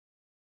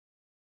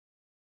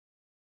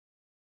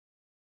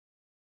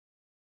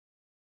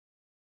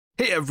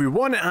Hey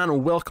everyone,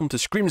 and welcome to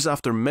Screams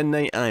After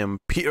Midnight. I am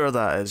Peter,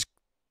 that is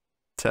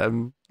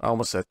Tim. I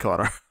almost said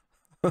Connor.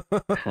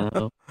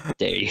 How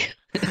dare you?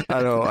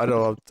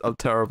 I'm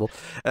terrible.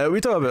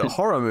 We talk about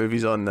horror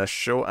movies on this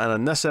show, and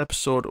in this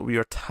episode, we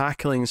are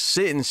tackling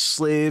Satan's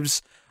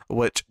Slaves,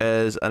 which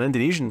is an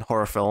Indonesian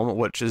horror film,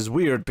 which is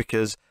weird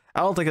because I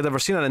don't think I'd ever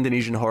seen an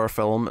Indonesian horror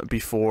film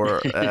before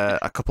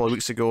a couple of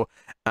weeks ago,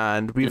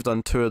 and we've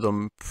done two of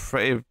them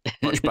pretty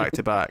much back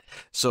to back,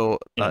 so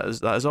that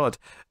is odd.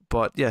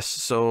 But yes,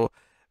 so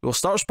we'll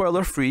start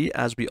spoiler free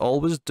as we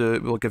always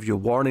do. We'll give you a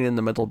warning in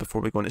the middle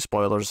before we go into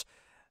spoilers.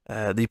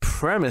 The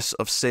premise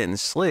of Satan's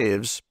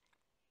Slaves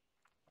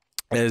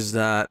is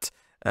that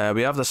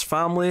we have this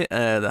family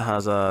that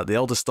has the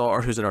eldest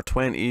daughter who's in her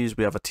 20s.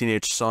 We have a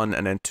teenage son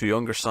and then two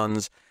younger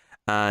sons,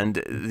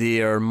 and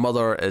their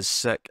mother is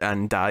sick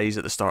and dies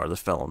at the start of the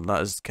film.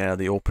 That is kind of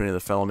the opening of the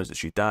film, is that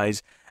she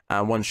dies,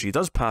 and once she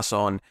does pass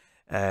on,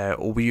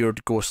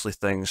 weird ghostly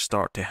things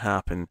start to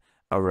happen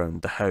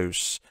around the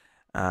house.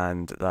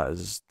 And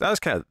that's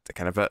kind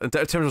of it. In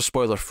terms of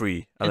spoiler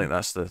free, I think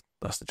that's the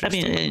gist. I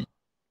mean,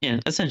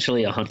 yeah,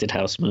 essentially a haunted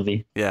house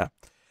movie. Yeah.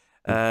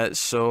 I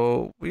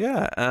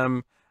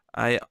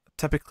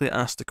typically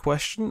ask the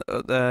question here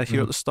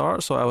at the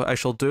start, so I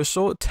shall do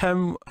so.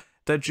 Tim,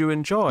 did you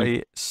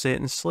enjoy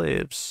Satan's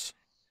Slaves?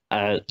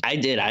 I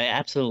did. I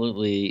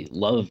absolutely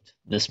loved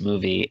this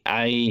movie.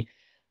 I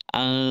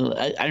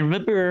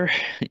remember,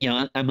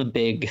 I'm a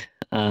big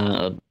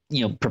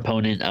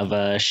proponent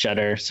of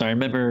Shudder. So I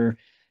remember,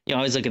 I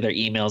always look at their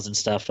emails and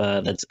stuff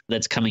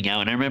that's coming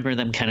out, and I remember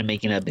them kind of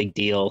making a big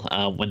deal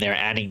when they're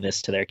adding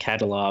this to their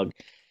catalog,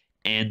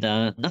 and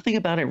nothing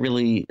about it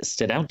really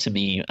stood out to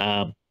me.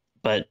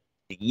 But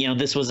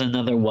this was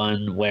another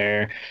one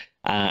where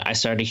I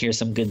started to hear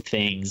some good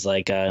things.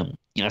 Like I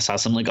saw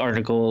some like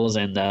articles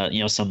and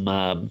some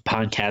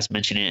podcasts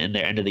mention it in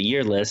their end of the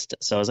year list.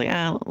 So I was like,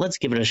 let's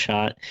give it a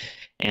shot,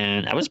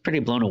 and I was pretty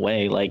blown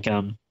away. Like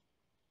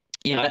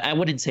I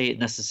wouldn't say it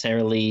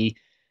necessarily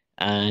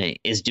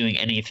is doing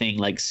anything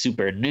like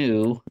super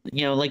new,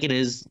 like it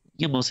is,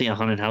 mostly a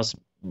haunted house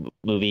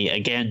movie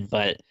again,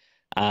 but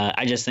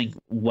I just think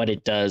what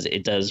it does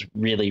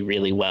really,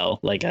 really well.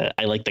 Like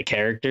I like the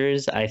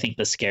characters. I think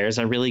the scares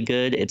are really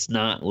good. It's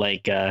not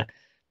like there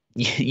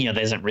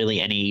isn't really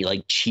any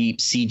like cheap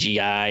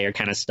CGI or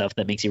kind of stuff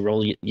that makes you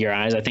roll your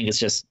eyes. I think it's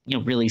just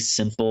really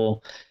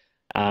simple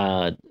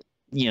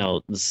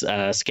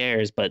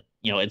scares, but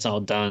it's all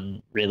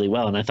done really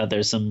well, and I thought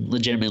there's some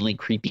legitimately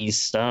creepy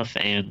stuff,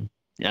 and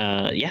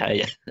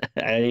I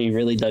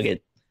really dug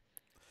it.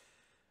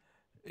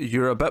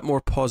 You're a bit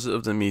more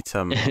positive than me,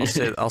 Tim.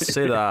 I'll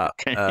say that.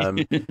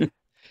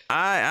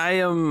 I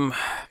am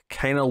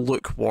kind of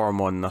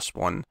lukewarm on this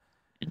one.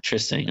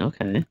 Interesting.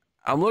 Okay.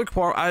 I'm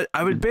lukewarm.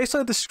 I would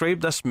basically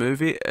describe this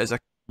movie as a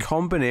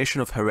combination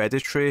of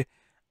Hereditary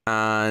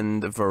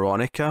and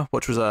Veronica,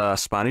 which was a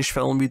Spanish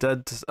film we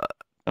did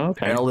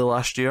early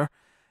last year.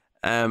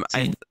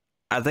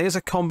 I think it's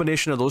a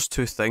combination of those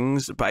two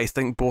things, but I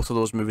think both of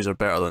those movies are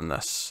better than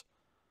this.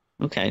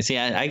 Okay, see,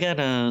 I got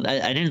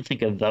I didn't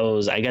think of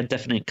those. I got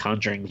definite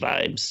Conjuring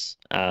vibes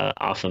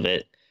off of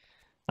it.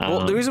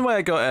 Well, the reason why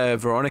I got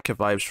Veronica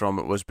vibes from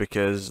it was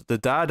because the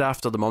dad,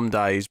 after the mum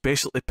dies,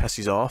 basically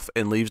pisses off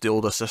and leaves the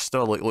older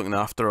sister like looking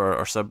after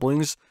her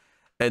siblings,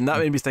 and that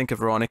made me think of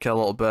Veronica a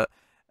little bit.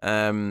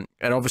 And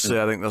obviously,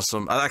 I think there's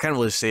some I can't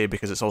really say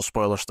because it's all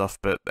spoiler stuff,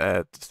 but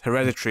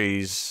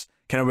Hereditary's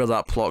kind of where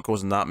that plot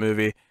goes in that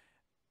movie.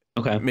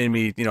 Okay, made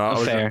me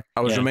I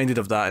was reminded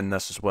of that in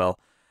this as well.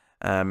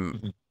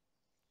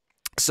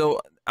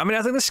 So I mean,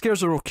 I think the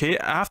scares are okay.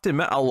 I have to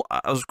admit, I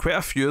was quite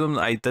a few of them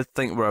that I did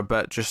think were a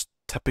bit just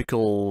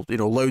typical,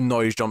 loud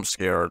noise jump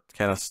scare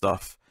kind of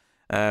stuff.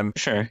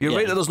 Sure, you're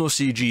right that there's no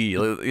CG.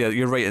 Like, yeah,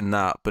 you're right in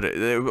that, but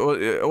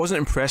it wasn't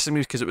impressing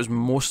me because it was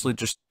mostly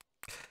just.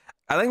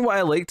 I think what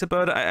I liked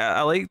about it,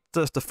 I liked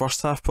the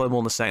first half probably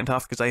more than the second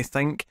half, because I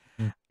think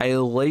I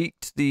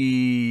liked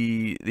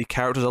the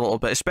characters a little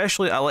bit.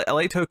 Especially, I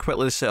liked how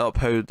quickly they set up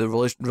how the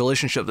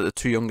relationship that the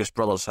two youngest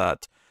brothers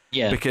had.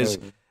 Yeah, because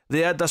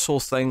they had this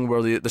whole thing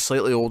where the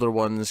slightly older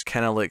ones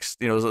kind of like,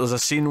 there's a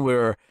scene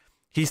where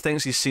he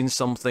thinks he's seen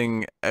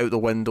something out the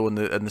window in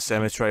the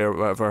cemetery or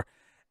whatever,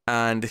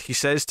 and he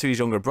says to his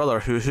younger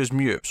brother, who's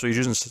mute, so he's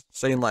using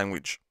sign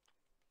language.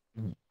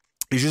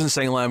 He's using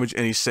sign language,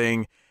 and he's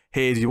saying,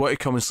 "Hey, do you want to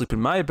come and sleep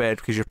in my bed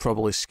because you're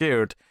probably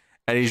scared?"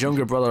 And his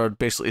younger brother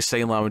basically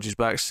sign languages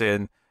back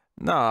saying,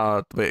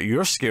 "Nah, wait,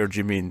 you're scared,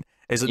 you mean?"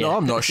 He's like, "No,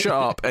 I'm not, shut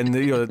up." And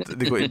they go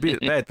to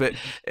bed. But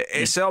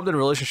it set up the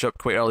relationship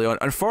quite early on.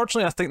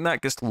 Unfortunately, I think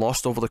that gets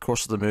lost over the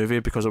course of the movie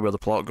because of where the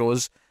plot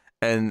goes.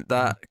 And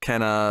that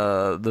kind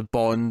of, the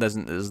bond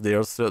is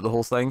there throughout the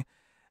whole thing.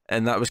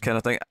 And that was kind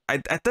of thing. I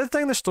did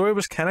think the story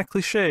was kind of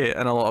cliche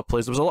in a lot of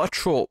places. There was a lot of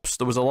tropes.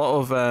 There was a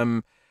lot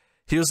of,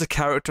 here's the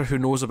character who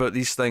knows about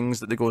these things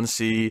that they go and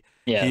see.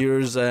 Yeah.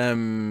 Here's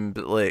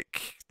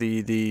like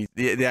the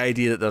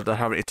idea that they're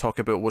having to talk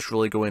about what's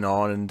really going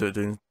on and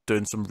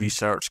doing some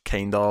research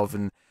kind of,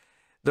 and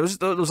there was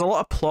a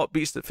lot of plot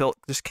beats that felt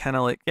just kind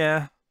of like,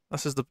 yeah,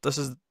 this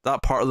is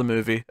that part of the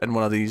movie in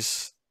one of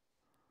these.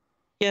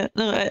 Yeah,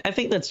 no, I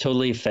think that's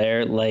totally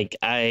fair. Like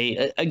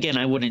I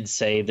wouldn't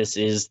say this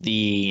is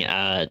the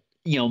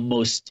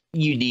most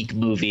unique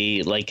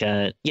movie. Like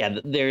yeah,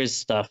 there's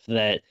stuff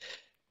that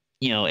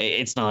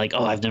it's not like,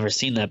 oh, I've never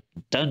seen that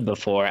done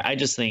before. I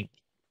just think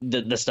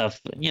the stuff,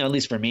 at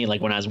least for me,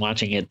 like when I was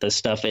watching it, the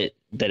stuff it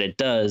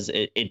does,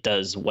 it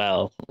does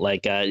well.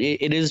 Like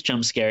it is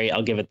jump scary,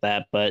 I'll give it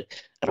that, but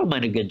I don't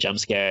mind a good jump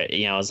scare,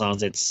 as long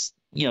as it's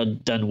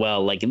done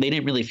well. Like they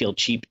didn't really feel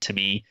cheap to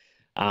me.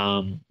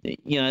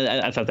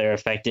 I thought they were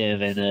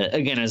effective, and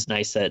again, it's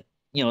nice that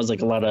it was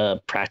like a lot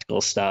of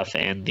practical stuff,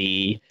 and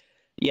it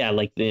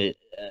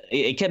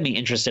kept me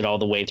interested all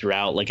the way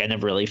throughout. Like I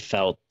never really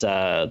felt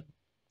like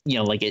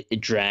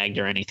it dragged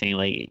or anything.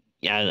 Like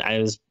yeah, I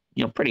was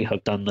pretty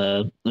hooked on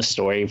the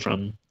story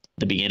from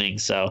the beginning.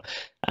 So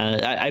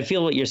I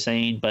feel what you're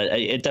saying, but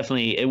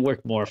it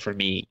worked more for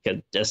me,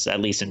 just at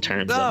least in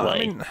terms of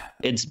like, I mean,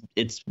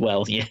 it's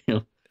well,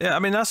 Yeah, I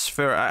mean that's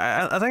fair.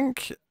 I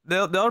think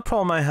the other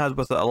problem I had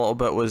with it a little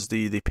bit was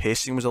the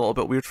pacing was a little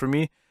bit weird for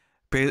me.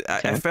 But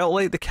I felt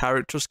like the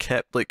characters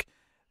kept like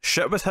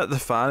shit would hit the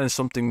fan and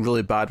something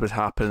really bad would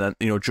happen, and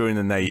during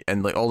the night,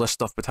 and like all this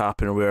stuff would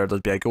happen where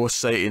there'd be a ghost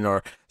sighting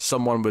or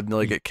someone would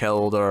nearly get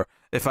killed, or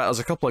in fact there's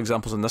a couple of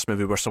examples in this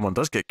movie where someone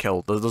does get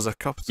killed. There's a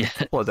couple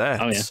of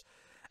deaths. Oh yeah.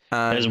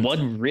 There's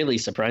one really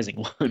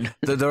surprising one.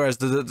 There is.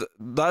 That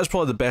is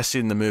probably the best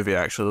scene in the movie,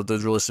 actually. The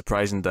really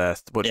surprising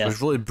death, which was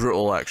really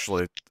brutal,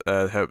 actually,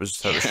 how it was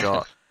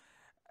shot.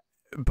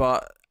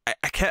 But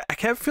I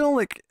kept feeling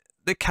like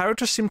the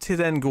characters seemed to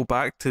then go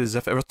back to as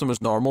if everything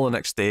was normal the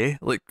next day,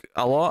 like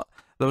a lot.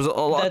 There was a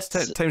lot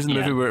of times in the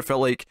movie where it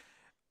felt like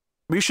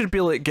we should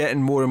be like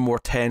getting more and more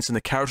tense, and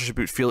the characters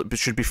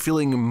should be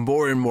feeling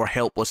more and more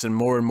helpless, and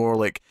more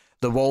like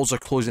the walls are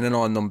closing in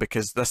on them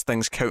because this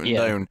thing's counting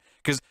down.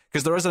 Because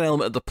there is an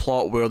element of the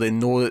plot where they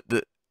know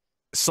that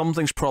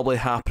something's probably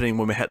happening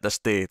when we hit this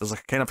day. There's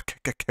like a kind of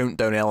a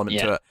countdown element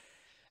to it,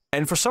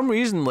 and for some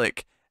reason,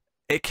 like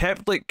it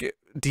kept like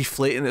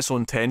deflating its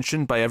own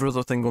tension by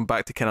everything going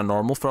back to kind of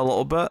normal for a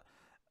little bit.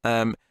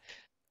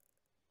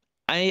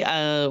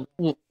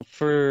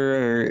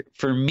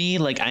 For me,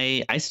 like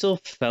I still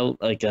felt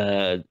like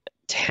a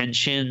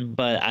tension,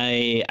 but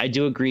I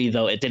do agree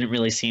though it didn't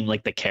really seem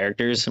like the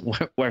characters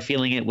were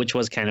feeling it, which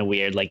was kind of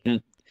weird. Like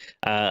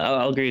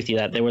I'll agree with you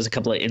that there was a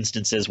couple of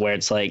instances where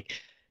it's like,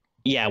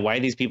 yeah, why are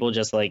these people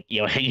just like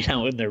hanging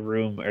out in their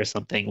room or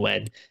something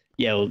when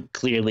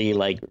clearly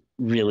like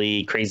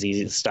really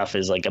crazy stuff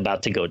is like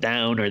about to go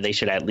down, or they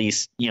should at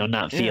least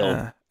not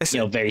feel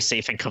very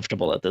safe and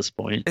comfortable at this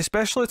point.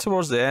 Especially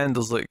towards the end,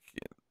 there's like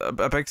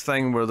a big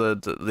thing where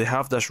they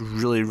have this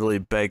really, really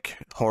big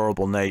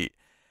horrible night,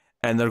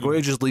 and they're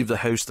going to just leave the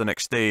house the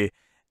next day,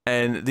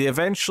 and they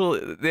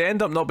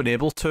end up not being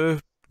able to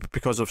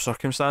because of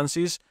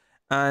circumstances.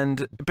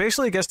 And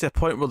basically it gets to a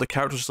point where the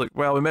character's like,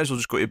 well, we might as well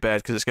just go to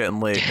bed because it's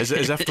getting late, as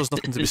if there's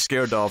nothing to be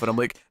scared of. And I'm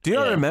like, do you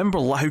not remember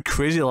how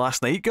crazy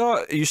last night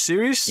got? Are you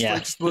serious? Yeah.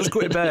 Like, let's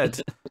go to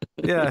bed.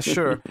 Yeah,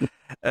 sure.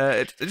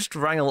 It just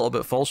rang a little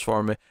bit false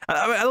for me.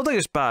 I mean, I don't think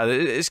it's bad.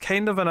 It's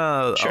kind of in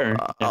a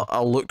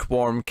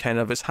lukewarm kind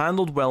of, it's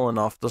handled well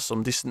enough. There's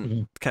some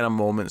decent kind of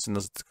moments, and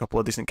there's a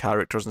couple of decent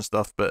characters and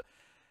stuff. But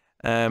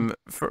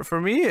for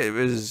me, it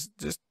was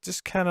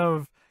just kind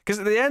of, because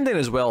the ending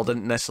as well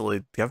didn't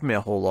necessarily give me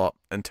a whole lot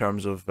in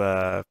terms of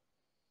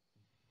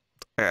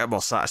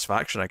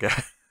satisfaction, I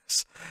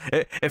guess.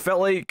 It felt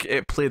like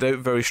it played out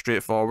very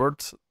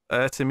straightforward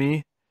to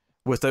me,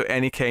 without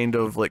any kind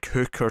of like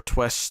hook or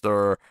twist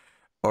or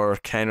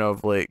kind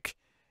of like,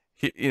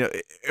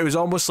 it was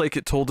almost like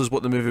it told us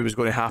what the movie was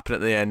going to happen at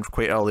the end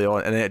quite early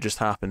on, and then it just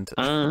happened.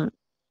 Well,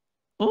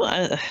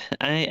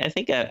 I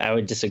think I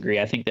would disagree.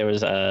 I think there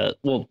was at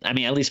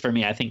least for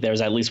me, I think there was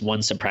at least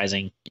one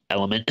surprising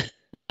element.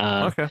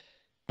 Okay.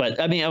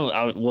 But I mean,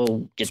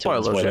 we'll get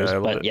to spoilers.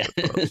 But yeah.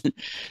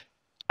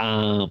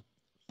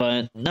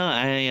 But no,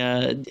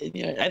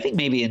 I think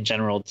maybe in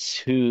general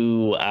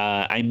too,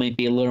 I might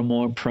be a little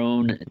more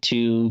prone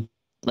to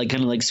like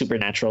kind of like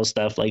supernatural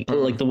stuff, like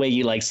the way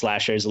you like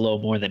slashers a little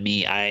more than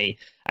me.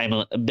 I'm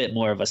a bit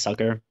more of a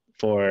sucker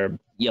for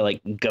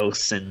like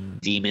ghosts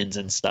and demons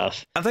and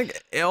stuff. I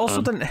think it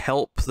also didn't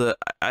help that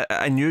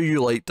I knew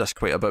you liked this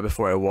quite a bit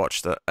before I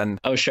watched it, and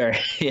oh sure,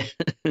 yeah.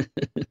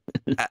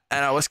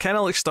 And I was kind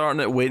of like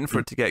starting it, waiting for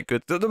it to get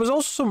good. There was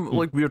also some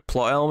like weird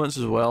plot elements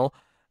as well.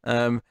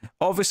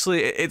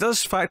 Obviously it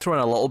does factor in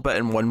a little bit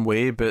in one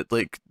way, but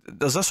like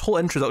there's this whole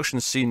introduction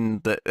scene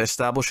that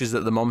establishes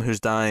that the mum who's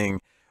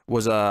dying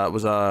was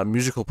a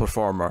musical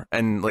performer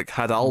and like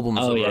had albums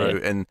that were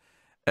out, and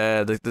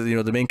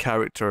the main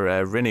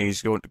character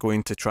Renee's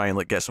going to try and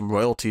like get some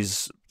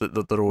royalties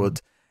that they're owed,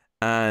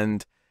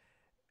 and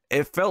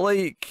it felt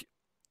like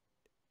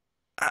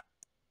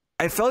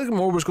I felt like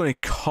more was going to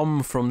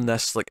come from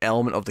this like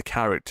element of the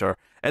character,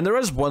 and there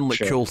is one like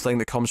cool thing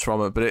that comes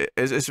from it, but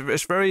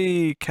it's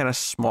very kind of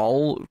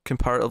small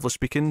comparatively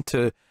speaking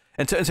to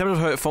in terms of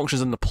how it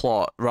functions in the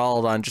plot,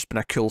 rather than just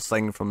being a cool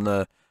thing from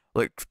the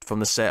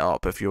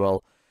setup, if you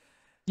will.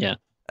 Yeah.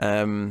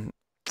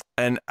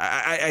 And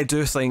I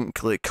do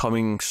think like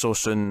coming so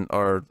soon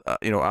or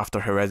after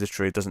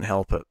Hereditary doesn't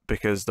help it,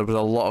 because there was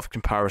a lot of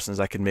comparisons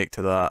I could make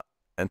to that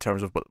in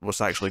terms of what's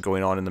actually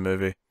going on in the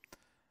movie.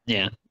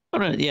 Yeah. Oh,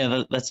 no,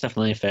 yeah, that's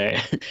definitely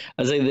fair.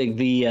 I was like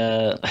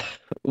the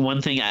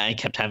one thing I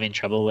kept having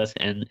trouble with,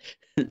 and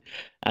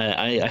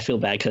I feel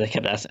bad because I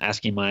kept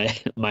asking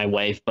my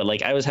wife, but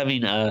like I was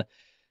having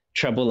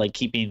trouble like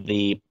keeping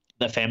the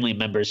family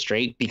members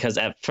straight, because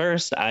at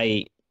first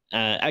I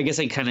guess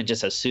I kind of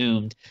just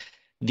assumed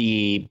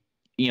the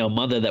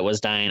mother that was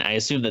dying. I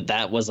assumed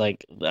that was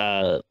like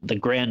the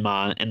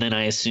grandma, and then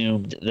I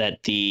assumed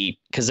that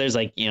because there's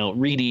like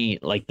Rini,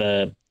 like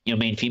the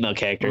main female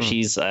character,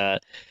 she's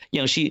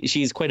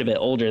she's quite a bit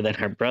older than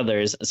her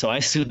brothers, so I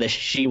assumed that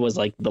she was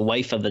like the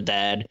wife of the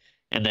dad,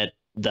 and that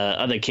the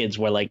other kids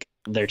were like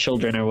their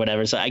children or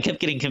whatever. So I kept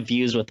getting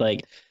confused with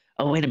like,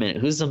 oh wait a minute,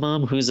 who's the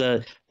mom,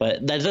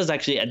 but that does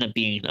actually end up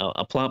being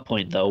a plot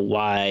point though,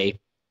 why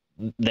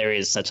there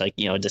is such like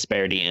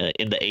disparity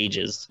in the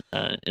ages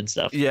and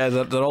stuff. Yeah,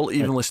 they're all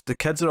evenly, the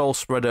kids are all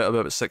spread out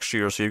about 6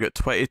 years, so you've got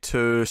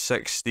 22,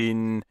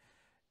 16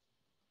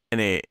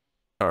 and 8,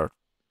 or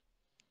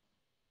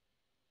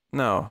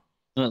no,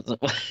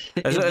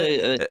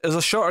 there's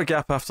a shorter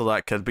gap after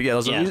that kid, but yeah,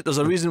 there's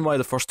a reason why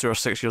the first two are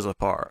 6 years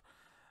apart.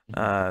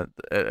 And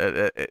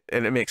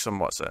it makes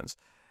somewhat sense.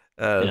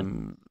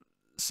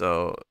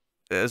 So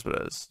it is what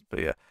it is, but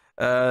yeah.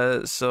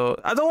 So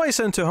I don't want to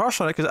sound too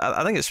harsh on it, because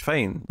I think it's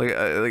fine. Like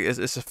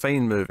it's a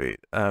fine movie.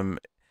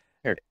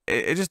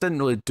 It just didn't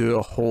really do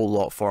a whole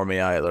lot for me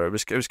either. It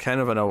was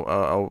kind of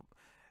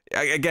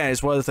again,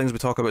 it's one of the things we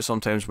talk about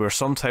sometimes, where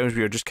sometimes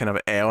we are just kind of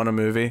on a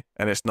movie,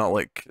 and it's not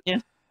like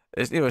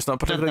it's it's not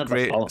particularly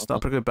great, it's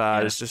not particularly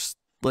bad. It's just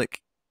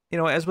like it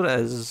is what it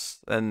is,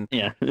 and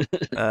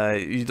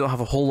you don't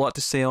have a whole lot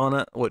to say on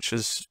it, which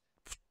is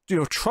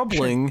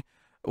troubling.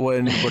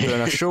 When we're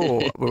doing a show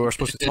where we're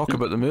supposed to talk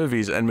about the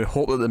movies, and we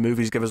hope that the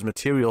movies give us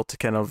material to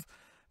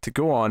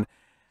go on.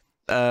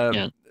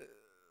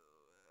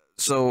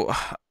 So,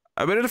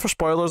 are we ready for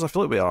spoilers? I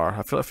feel like we are.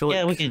 I feel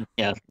like we can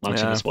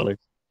launch into spoilers.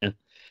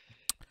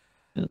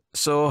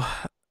 So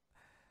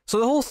the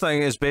whole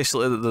thing is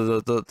basically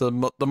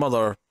the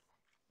mother,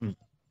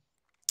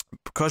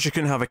 because she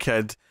couldn't have a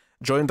kid,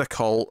 joined a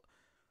cult,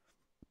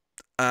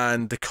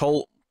 and the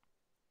cult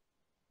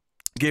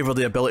gave her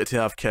the ability to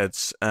have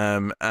kids,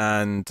 and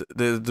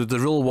the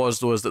rule was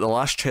that the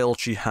last child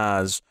she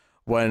has,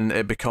 when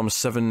it becomes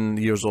 7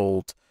 years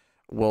old,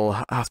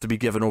 will have to be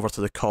given over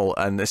to the cult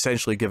and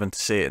essentially given to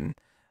Satan,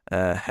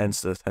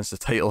 hence the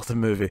title of the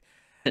movie.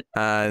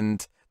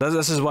 And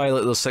this is why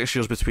like there's 6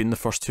 years between the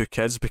first two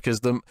kids,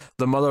 because the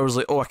mother was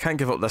like, oh, I can't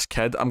give up this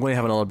kid, I'm going to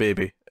have another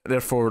baby,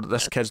 therefore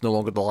this kid's no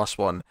longer the last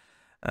one.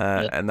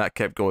 And that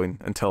kept going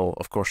until,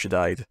 of course, she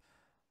died.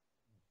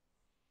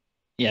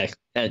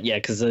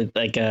 Because it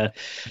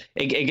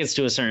gets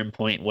to a certain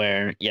point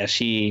where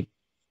she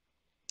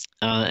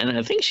and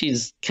I think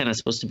she's kind of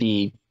supposed to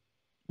be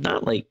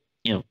not like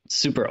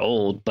super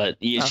old, but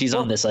she's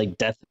on this like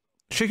death.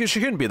 She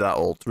couldn't be that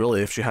old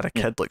really if she had a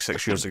kid like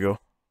 6 years ago.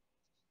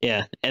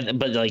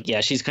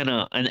 But she's kind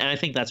of, and I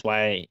think that's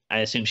why I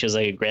assumed she was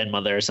like a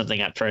grandmother or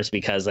something at first,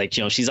 because like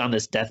she's on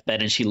this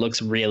deathbed and she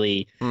looks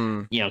really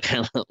kind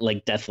of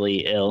like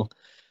deathly ill.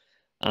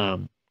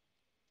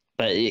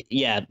 But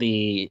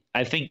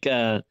I think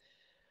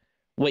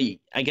what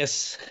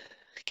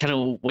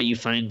you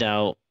find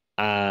out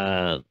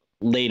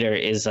later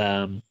is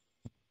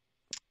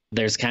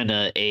there's kind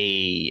of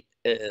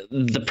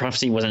the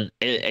prophecy wasn't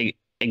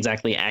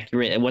exactly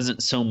accurate. It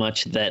wasn't so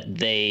much that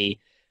they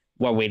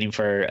were waiting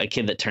for a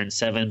kid that turned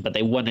 7, but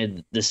they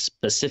wanted this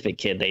specific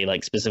kid. They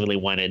like specifically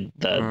wanted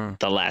the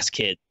last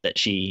kid that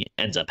she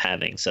ends up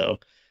having. So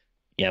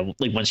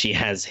like once she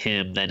has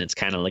him, then it's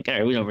kind of like, all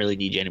right, we don't really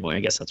need you anymore. I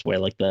guess that's where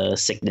like the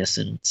sickness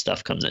and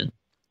stuff comes in.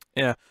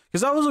 Yeah,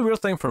 because that was a weird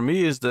thing for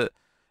me, is that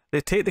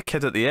they take the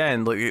kid at the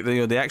end, like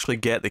they actually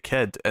get the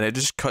kid, and it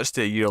just cuts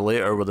to a year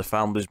later where the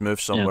family's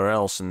moved somewhere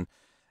else, and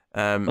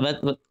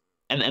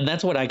and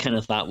that's what I kind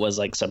of thought was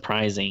like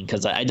surprising,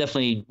 because I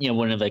definitely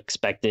wouldn't have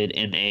expected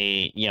in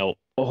a a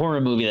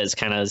horror movie that's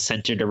kind of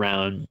centered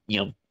around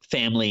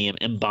family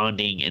and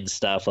bonding and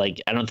stuff. Like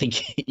I don't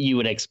think you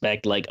would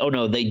expect like, oh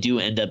no, they do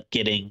end up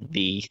getting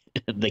the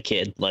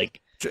kid.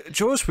 Like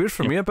what's weird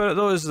for me about it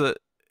though is that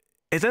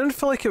it didn't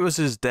feel like it was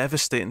as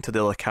devastating to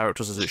the other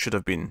characters as it should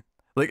have been.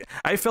 Like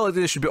I felt like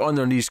they should be on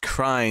their knees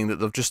crying that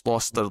they've just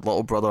lost their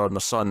little brother and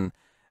their son,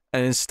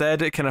 and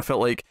instead it kind of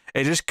felt like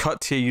it just cut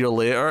to a year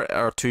later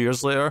or 2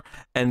 years later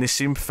and they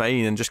seem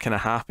fine and just kind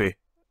of happy,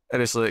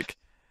 and it's like.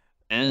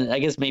 And I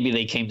guess maybe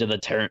they came to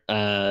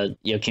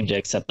came to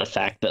accept the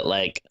fact that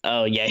like,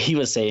 oh yeah, he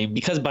was saying,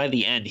 because by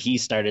the end he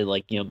started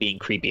like being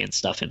creepy and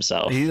stuff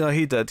himself.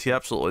 He did. He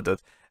absolutely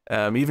did.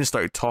 He even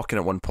started talking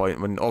at one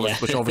point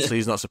which obviously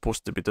he's not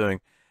supposed to be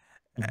doing.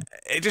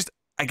 It just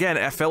again,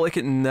 I felt like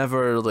it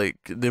never like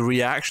the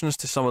reactions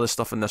to some of the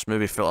stuff in this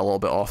movie felt a little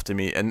bit off to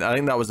me, and I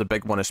think that was the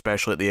big one,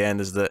 especially at the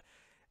end, is that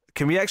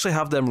can we actually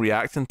have them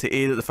reacting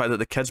to the fact that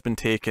the kid's been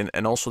taken,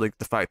 and also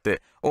the fact that,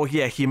 oh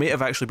yeah, he may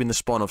have actually been the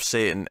spawn of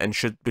Satan, and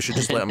we should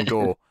just let him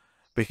go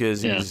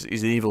because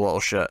he's an evil little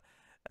shit.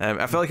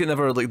 I feel like it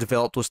never like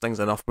developed those things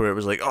enough where it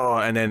was like, oh,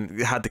 and then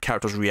it had the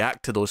characters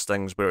react to those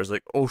things where it was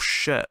like, oh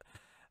shit,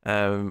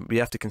 we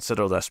have to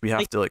consider this. We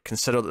have to like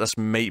consider that this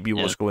might be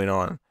what's going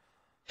on.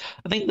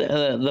 I think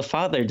the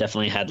father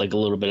definitely had like a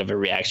little bit of a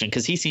reaction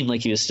because he seemed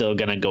like he was still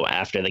gonna go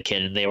after the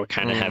kid, and they were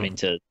kind of having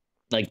to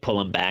like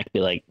pull him back, be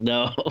like,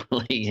 no,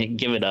 like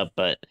give it up.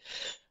 But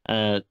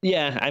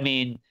yeah, I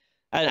mean,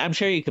 I'm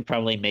sure you could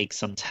probably make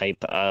some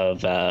type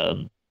of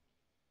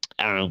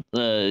I don't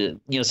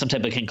know, some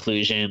type of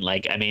conclusion.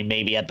 Like, I mean,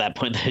 maybe at that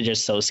point they're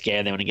just so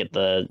scared they want to get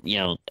the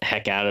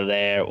heck out of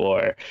there,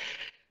 or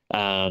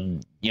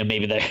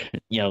maybe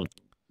they're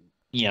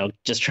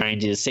just trying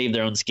to save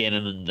their own skin,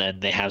 and then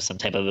they have some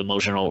type of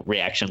emotional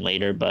reaction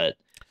later. But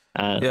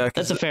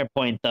that's a fair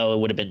point, though. It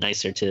would have been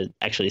nicer to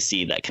actually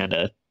see that kind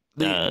of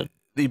the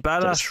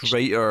badass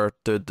writer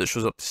dude that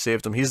shows up to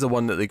save them. He's the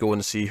one that they go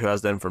and see who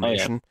has the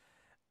information.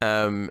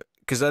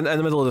 Because in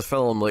the middle of the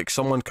film, like,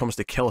 someone comes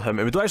to kill him,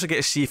 and we don't actually get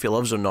to see if he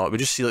lives or not. We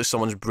just see like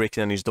someone's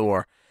breaking in his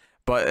door.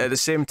 But at the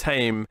same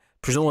time,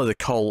 presumably the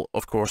cult,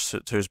 of course,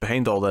 who's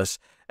behind all this,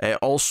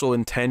 also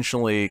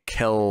intentionally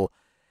kill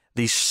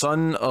the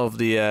son of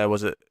the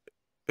was it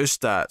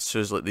Ustats,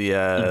 who's like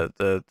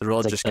the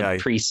religious like guy,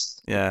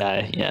 priest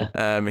guy,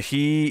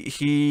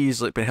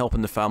 he's like been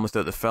helping the family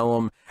throughout the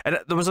film, and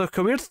there was a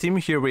weird theme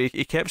here where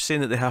he kept saying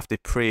that they have to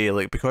pray,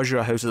 like, because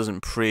your house doesn't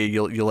pray,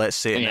 you let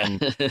Satan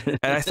in,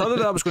 and I thought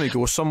that was going to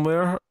go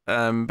somewhere,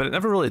 but it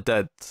never really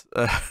did.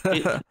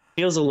 It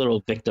feels a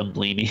little victim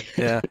blamey.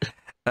 Yeah.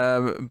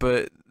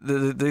 But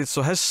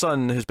so his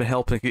son, who's been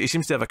helping, he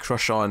seems to have a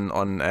crush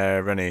on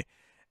Rennie.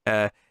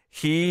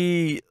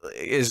 He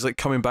is like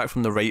coming back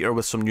from the writer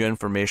with some new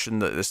information,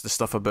 that is the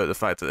stuff about the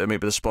fact that it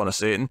might be the spawn of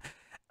Satan,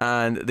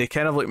 and they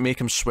kind of like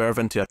make him swerve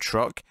into a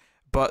truck.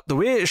 But the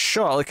way it's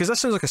shot, like, because this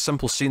sounds like a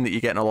simple scene that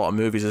you get in a lot of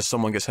movies, is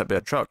someone gets hit by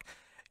a truck.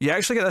 You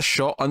actually get this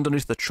shot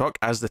underneath the truck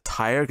as the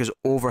tire goes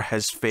over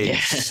his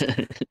face.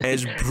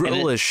 It's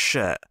brutal as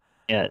shit.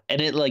 Yeah,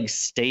 and it like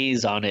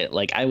stays on it.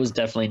 Like, I was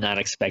definitely not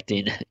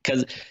expecting,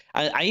 because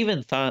I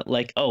even thought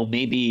like, oh,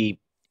 maybe.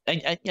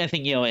 I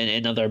think,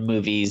 in other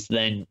movies,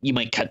 then you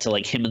might cut to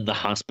like him in the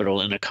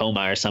hospital in a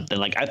coma or something.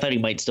 Like, I thought he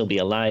might still be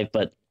alive,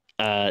 but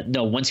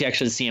no, once you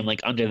actually see him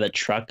like under the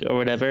truck or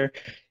whatever,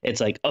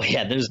 it's like, oh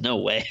yeah, there's no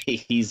way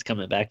he's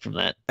coming back from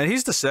that. And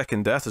he's the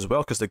second death as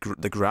well, because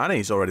the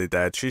granny's already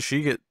dead.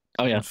 She get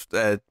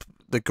the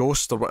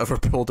ghost or whatever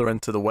pulled her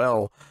into the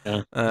well.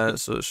 Yeah.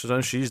 So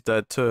now she's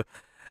dead too.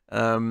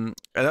 And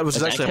that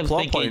was actually a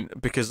plot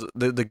point, because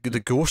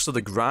the ghost of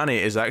the granny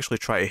is actually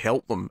trying to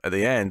help them at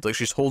the end. Like,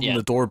 she's holding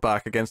the door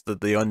back against the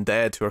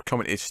undead who are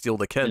coming to steal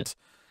the kid.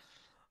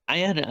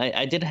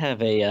 I did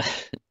have a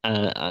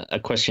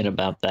question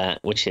about that,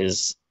 which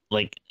is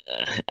like,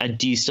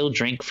 do you still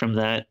drink from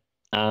that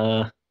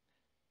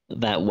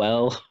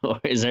well, or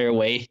is there a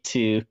way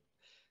to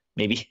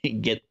maybe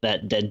get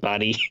that dead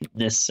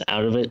bodiness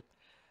out of it?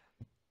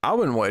 I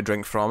wouldn't want to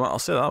drink from it, I'll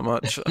say that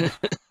much.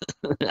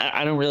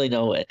 I don't really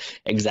know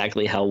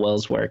exactly how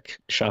wells work.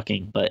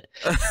 Shocking, but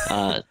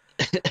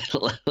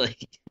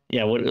like,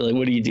 yeah, what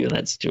do you do in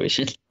that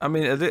situation? I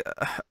mean,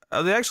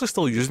 are they actually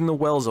still using the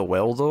well as a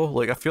well though?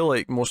 Like, I feel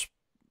like most,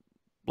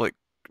 like,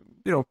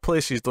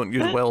 places don't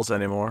use wells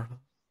anymore.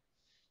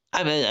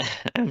 I mean,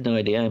 I have no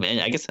idea. I mean,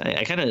 I guess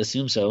I kind of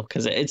assume so,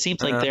 because it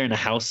seems like they're in a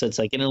house that's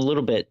like in a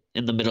little bit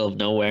in the middle of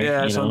nowhere.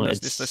 Yeah, it's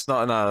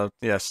not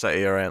in a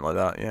city or anything like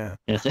that. Yeah.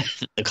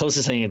 The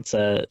closest thing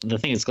the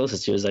thing it's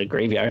closest to is a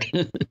graveyard.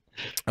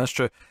 That's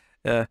true.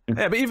 Yeah,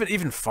 yeah, but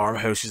even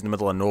farmhouses in the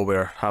middle of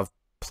nowhere have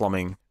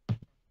plumbing.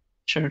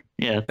 Sure.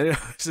 Yeah.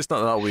 It's just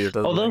not that weird.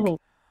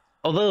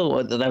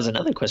 Although that was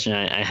another question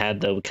I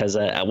had, though, because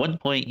at one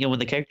point, when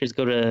the characters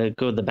go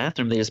to the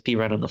bathroom, they just pee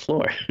right on the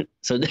floor.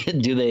 So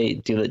do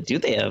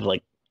they have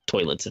like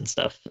toilets and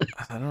stuff?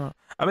 I don't know.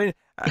 I mean,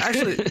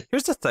 actually,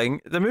 here's the thing: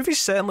 the movie's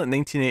set in like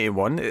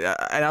 1981,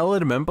 and I only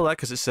remember that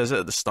because it says it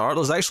at the start.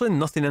 There's actually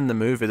nothing in the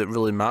movie that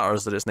really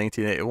matters that it's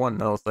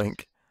 1981. I don't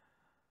think.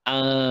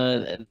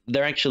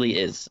 There actually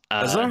is.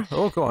 Is there?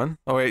 Oh, go on.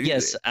 Oh wait.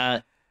 Yes.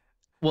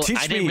 Well,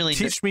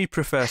 teach me,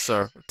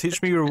 Professor.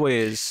 Teach me your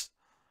ways.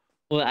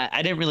 Well,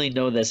 I didn't really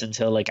know this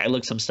until like I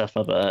looked some stuff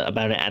up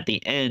about it at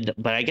the end,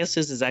 but I guess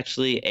this is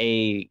actually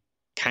a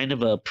kind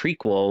of a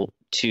prequel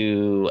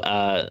to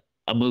a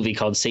movie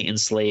called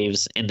Satan's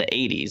Slaves in the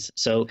 80s.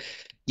 So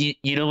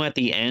you know at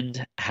the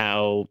end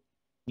how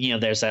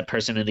there's that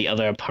person in the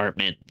other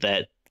apartment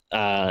that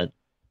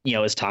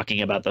is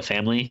talking about the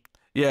family.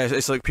 Yeah,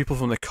 it's like people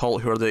from the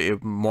cult who are there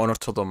to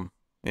monitor them.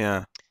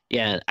 Yeah.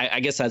 Yeah, I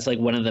guess that's like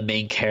one of the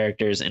main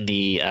characters in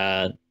the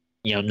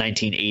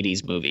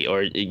 1980s movie,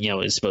 or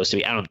is supposed to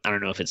be. I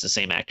don't know if it's the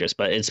same actress,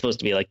 but it's supposed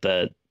to be like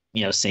the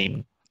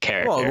same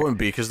character. Well, it wouldn't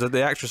be, because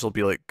the actress will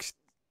be like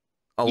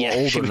a lot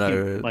older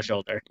now. Much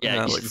older.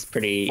 Yeah, like she's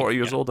pretty 40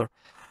 years older.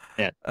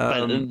 Yeah,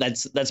 but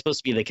that's supposed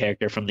to be the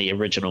character from the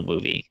original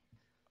movie.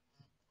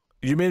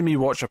 You made me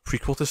watch a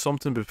prequel to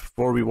something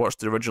before we watched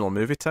the original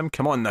movie, Tim.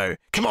 Come on now.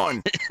 Come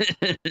on.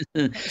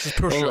 This is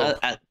poor show.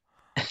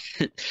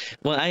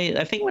 Well,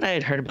 I think when I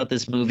had heard about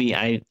this movie,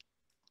 I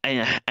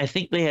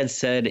think they had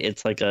said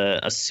it's like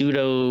a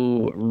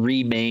pseudo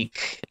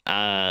remake.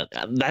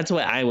 That's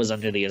what I was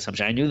under the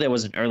assumption. I knew there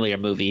was an earlier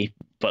movie,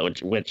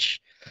 but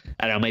which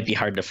I don't know, might be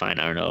hard to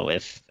find. I don't know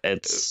if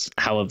it's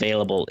how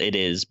available it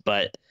is,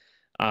 but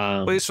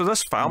wait, so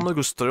this family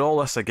goes through all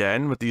this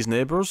again with these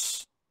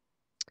neighbors?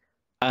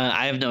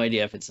 I have no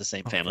idea if it's the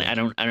same family. I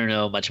don't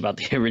know much about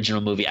the original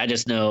movie. I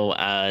just know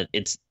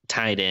it's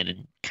tied in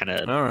and kind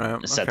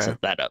of sets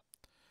that up.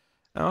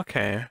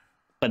 Okay.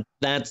 But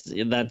that's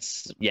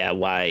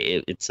why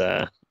it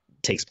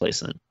takes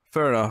place in.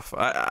 Fair enough.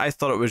 I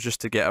thought it was just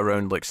to get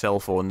around like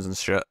cell phones and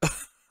shit.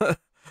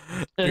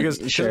 Because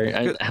sure,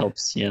 it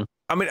helps. Yeah.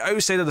 I mean,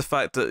 outside of the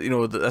fact that, you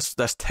know, this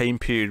time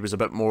period was a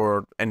bit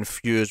more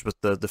infused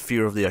with the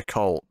fear of the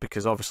occult,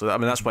 because obviously, I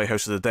mean, that's why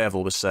House of the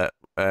Devil was set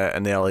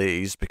in the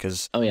early 80s,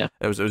 because it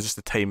was just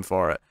the time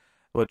for it,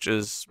 which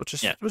is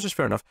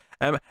fair enough.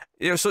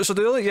 You know, so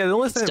the only thing the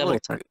only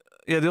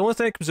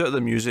thing that comes out of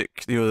the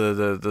music, you know,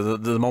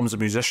 the mom's a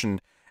musician,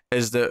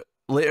 is that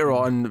later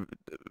on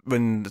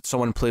when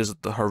someone plays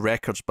her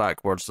records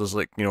backwards, there's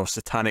like, you know,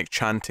 satanic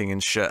chanting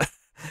and shit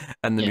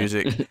in the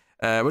music.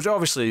 Which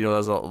obviously, you know,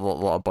 there's a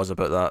lot of buzz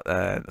about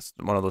that. It's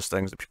one of those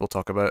things that people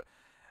talk about.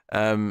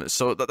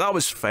 So that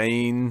was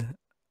fine.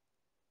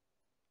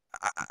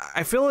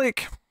 I feel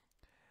like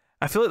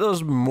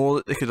there's more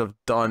that they could have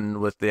done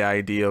with the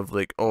idea of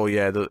like, oh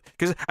yeah,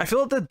 because I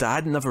feel like the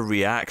dad never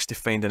reacts to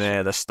finding any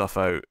of this stuff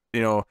out.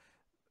 You know,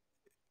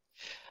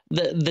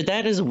 the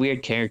dad is a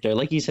weird character.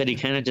 Like you said, he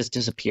kind of just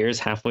disappears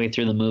halfway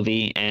through the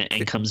movie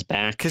and comes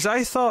back. Because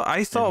I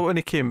thought when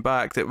he came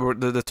back that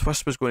the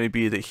twist was going to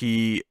be that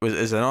he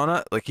is in on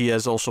it, like he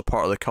is also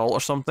part of the cult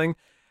or something.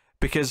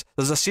 Because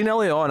there's a scene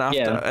early on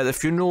at the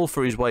funeral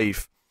for his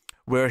wife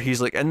where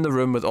he's like in the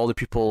room with all the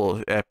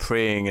people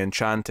praying and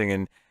chanting,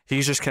 and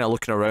he's just kind of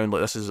looking around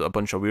like this is a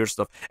bunch of weird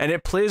stuff, and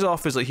it plays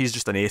off as like he's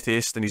just an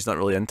atheist and he's not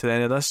really into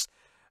any of this.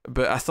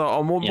 But I thought,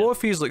 oh, what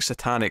if he's like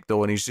satanic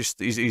though, and he's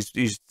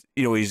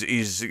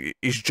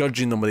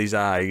judging them with his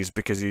eyes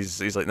because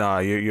he's like, nah,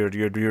 you're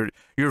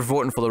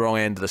voting for the wrong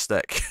end of the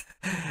stick.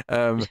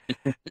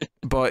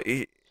 But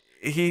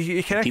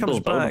he kind of comes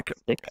back,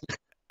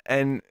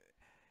 and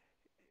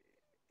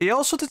he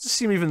also didn't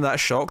seem even that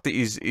shocked that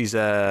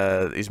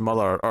his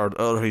mother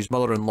or his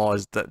mother-in-law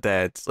is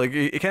dead. Like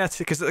he kind of,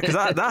 because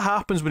that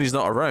happens when he's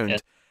not around. Yeah.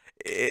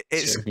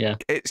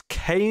 It's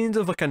kind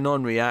of like a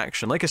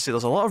non-reaction. Like I said,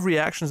 there's a lot of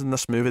reactions in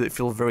this movie that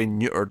feel very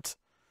neutered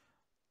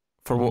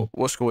for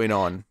what's going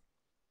on.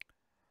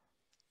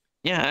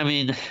 Yeah, I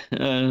mean,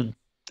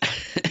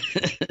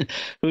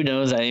 who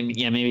knows?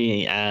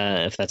 Maybe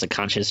if that's a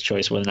conscious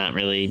choice, we're not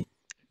really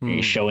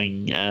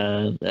showing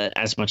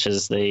as much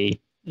as they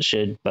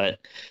should, but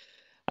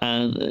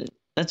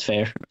that's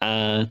fair.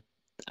 I'm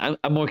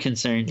more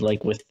concerned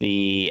like with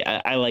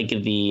I like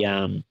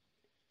the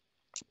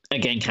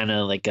again, kind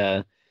of like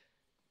I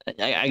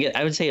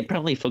would say it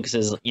probably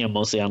focuses, you know,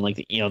 mostly on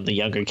like, you know, the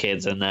younger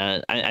kids, and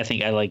I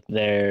think I like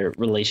their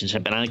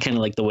relationship, and I kind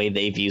of like the way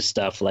they view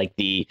stuff, like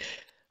the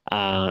you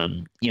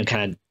know,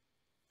 kind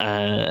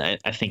of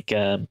I think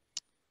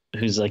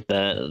who's like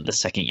the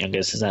second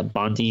youngest, is that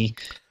Bondi?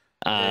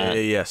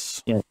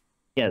 Yes.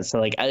 Yeah, so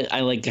like I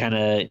like kind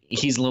of,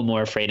 he's a little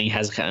more afraid, and he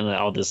has kind of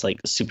all this like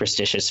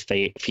superstitious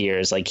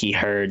fears. Like he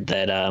heard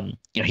that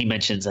you know, he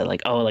mentions that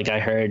like, oh, like I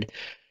heard,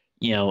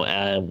 you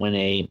know, when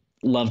a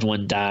loved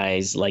one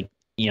dies, like,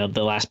 you know,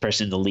 the last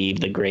person to leave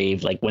the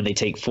grave, like when they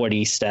take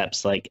 40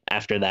 steps, like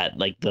after that,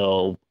 like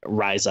they'll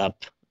rise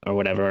up or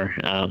whatever.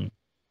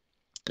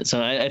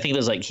 So I think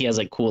there's like, he has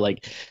like cool,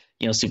 like,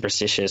 you know,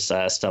 superstitious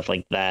stuff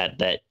like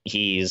that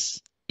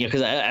he's, you know,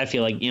 because I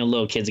feel like, you know,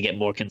 little kids get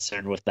more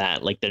concerned with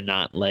that. Like they're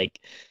not like,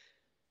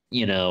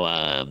 you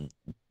know,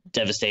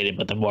 devastated,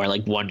 but they're more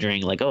like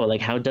wondering like, oh,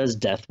 like how does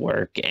death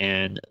work?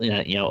 And,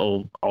 you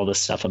know, all this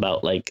stuff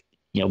about like,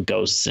 you know,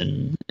 ghosts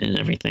and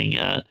everything.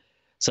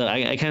 So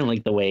I kind of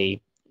like the way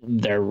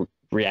they're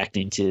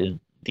reacting to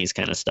these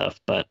kind of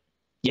stuff, but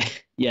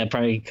yeah,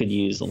 probably could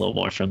use a little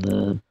more from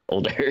the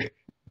older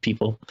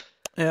people.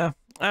 Yeah.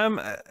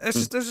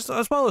 It's just one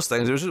of those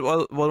things. It was just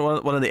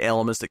one of the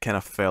elements that kind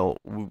of felt.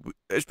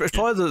 It's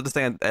probably the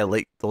thing I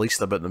liked the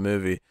least about the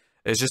movie.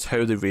 Is just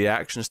how the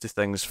reactions to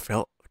things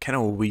felt kind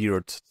of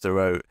weird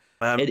throughout.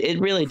 It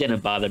really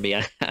didn't bother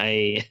me.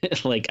 I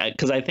like,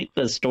 because I think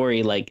the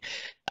story, like,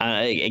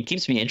 it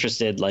keeps me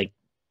interested, like,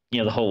 you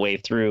know, the whole way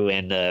through,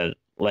 and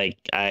like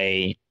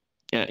you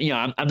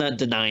know, I'm not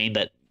denying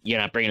that you're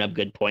not bringing up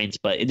good points,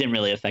 but it didn't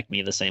really affect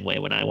me the same way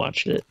when I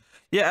watched it.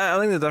 Yeah, I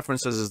think the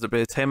difference is that by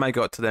the time I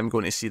got to them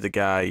going to see the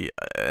guy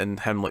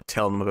and him like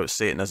telling them about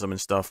Satanism and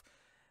stuff,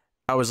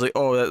 I was like,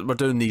 oh, we're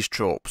doing these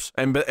tropes,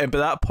 and by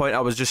that point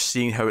I was just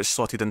seeing how it's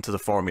slotted into the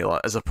formula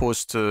as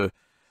opposed to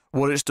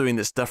what it's doing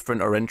that's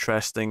different or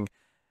interesting.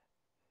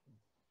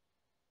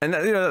 And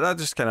you know, that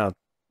just kind of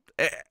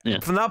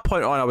from that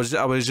point on, I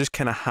was just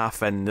kind of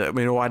half in. I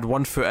mean, I had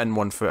 1 foot in,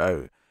 1 foot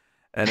out.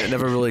 and it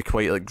never really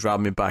quite like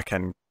grabbed me back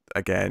in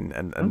again,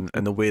 and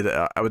in the way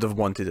that I would have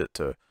wanted it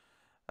to.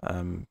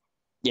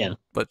 Yeah.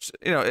 But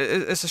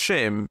it's a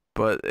shame,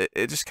 but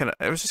it just kind of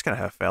it was just kind of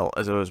how I felt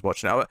as I was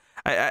watching it.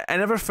 I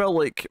never felt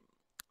like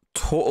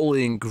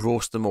totally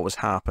engrossed in what was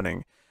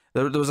happening.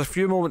 There was a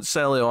few moments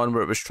early on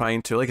where it was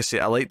trying to, like I say,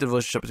 I liked the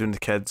relationship between the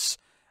kids,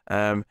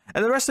 and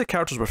the rest of the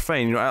characters were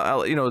fine.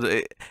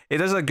 It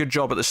does a good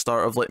job at the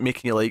start of like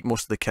making you like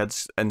most of the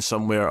kids in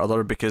some way or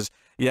other, because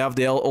you have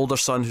the older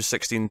son who's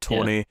 16,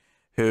 Tony,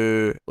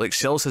 who like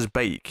sells his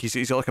bike.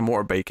 He's got like a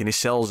motorbike, and he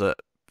sells it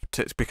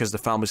because the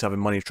family's having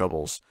money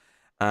troubles.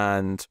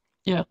 And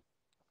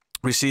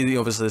we see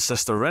obviously the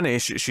sister Rennie.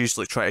 She's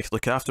like trying to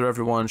look after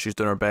everyone. She's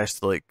doing her best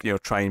to like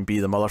try and be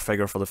the mother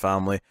figure for the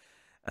family.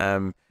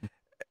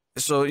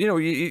 So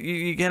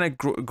you kind of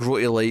grow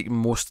to like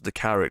most of the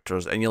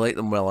characters, and you like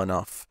them well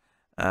enough.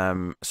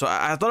 So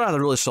I thought I had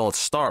a really solid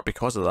start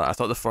because of that. I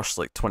thought the first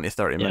like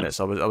 20-30 minutes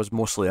I was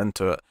mostly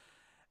into it,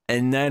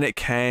 and then it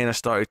kind of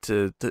started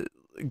to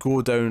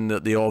go down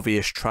the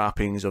obvious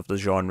trappings of the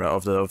genre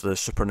of the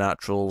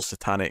supernatural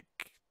satanic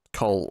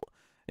cult.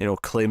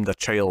 Claimed a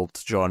child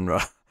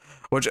genre,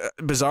 which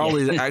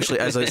bizarrely actually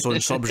is its own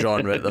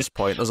subgenre at this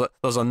point.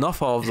 There's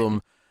enough of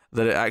them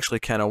that it actually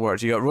kind of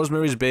works. You got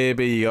Rosemary's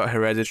Baby, you got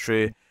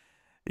Hereditary,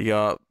 you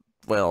got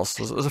what else?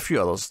 There's a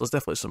few others. There's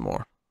definitely some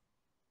more.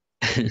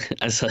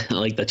 I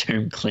like the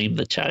term "claim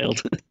the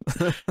child."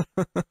 Well,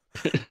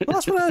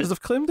 that's what it is.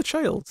 They've claimed the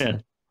child. Yeah.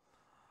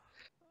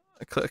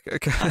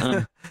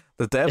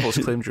 The devil's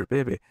claimed your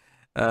baby.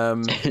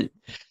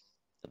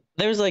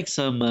 There's like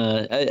some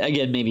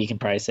again, maybe you can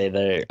probably say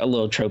they're a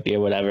little tropey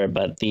or whatever,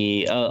 but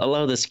the a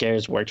lot of the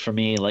scares worked for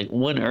me. Like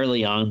one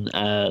early on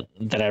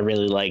that I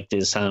really liked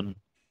is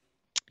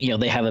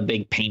they have a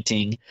big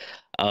painting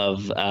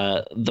of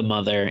the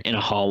mother in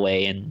a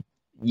hallway, and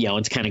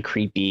it's kind of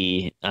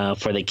creepy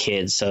for the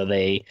kids, so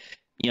they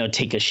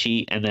take a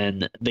sheet and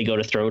then they go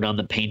to throw it on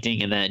the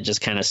painting, and then it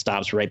just kind of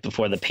stops right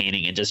before the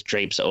painting and just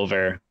drapes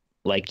over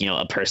like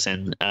a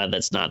person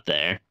that's not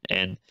there.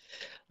 And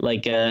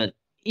like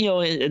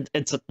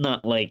it's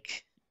not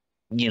like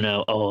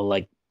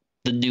like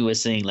the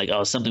newest thing, like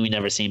something we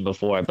never seen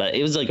before, but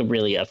it was like a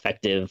really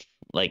effective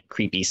like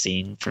creepy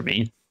scene for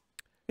me.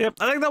 Yep,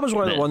 I think that was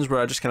one of the ones where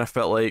I just kind of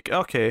felt like,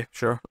 okay,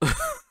 sure.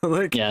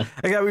 Like, I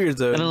get what you're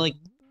doing. And then like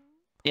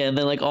and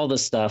then like all the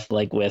stuff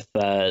like with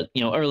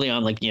early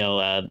on, like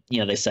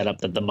they set up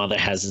that the mother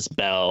has this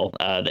bell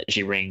that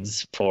she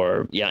rings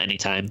for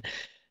anytime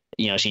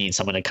she needs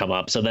someone to come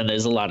up. So then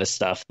there's a lot of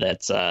stuff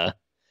that's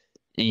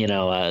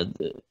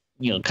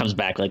comes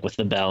back like with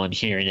the bell and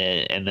hearing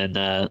it. And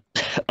then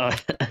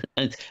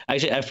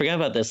actually I forgot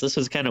about this. This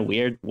was kind of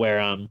weird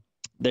where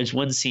there's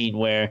one scene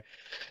where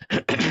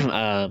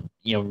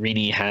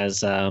Rini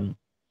has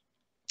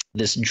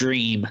this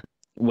dream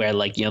where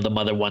like the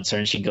mother wants her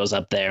and she goes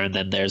up there, and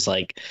then there's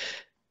like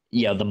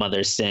the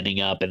mother's standing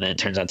up, and then it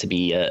turns out to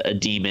be a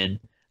demon,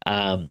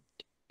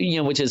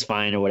 which is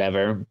fine or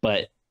whatever,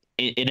 but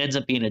it ends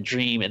up being a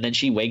dream, and then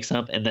she wakes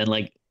up, and then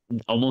like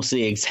almost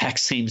the exact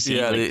same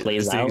scene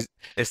plays out.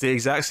 It's the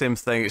exact same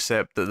thing,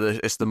 except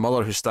that it's the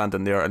mother who's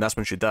standing there, and that's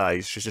when she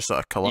dies. She just sort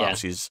of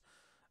collapses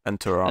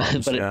into her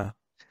arms.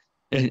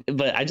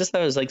 But I just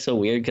thought it was like so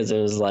weird, because it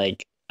was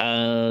like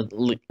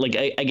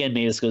again,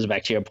 maybe this goes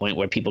back to your point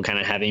where people kind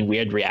of having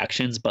weird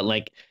reactions, but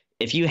like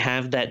if you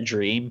have that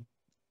dream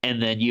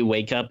and then you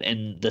wake up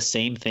and the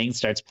same thing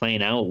starts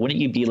playing out, wouldn't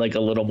you be like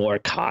a little more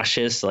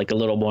cautious, like a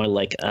little more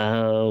like,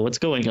 what's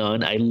going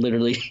on? I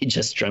literally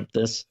just dreamt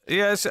this.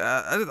 Yes, these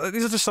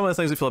are just some of the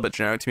things that feel a bit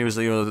generic to me. Was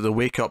the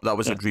wake up, that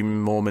was a dream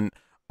moment,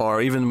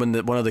 or even when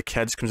one of the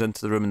kids comes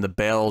into the room and the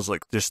bell's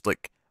like just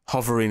like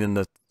hovering in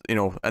the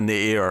in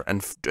the air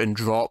and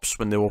drops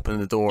when they open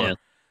the door. Yeah.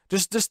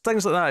 Just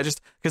things like that.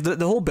 Just because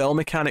the whole bell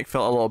mechanic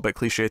felt a little bit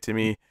cliche to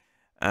me.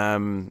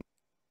 And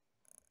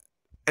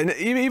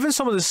even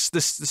some of the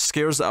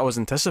scares that I was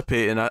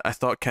anticipating, I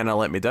thought kind of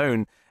let me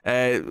down.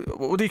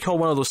 What do you call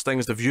one of those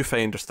things, the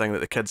viewfinder thing that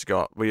the kids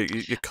got, where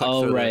you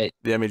click through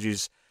the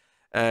images?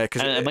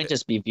 Because it might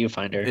just be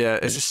viewfinder. Yeah,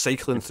 it's just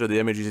cycling through the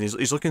images, and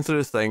he's looking through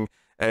the thing.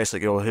 It's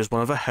like, here's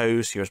one of a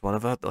house, here's one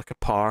of a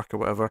park or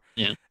whatever.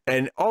 Yeah.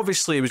 And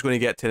obviously he was going to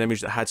get to an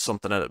image that had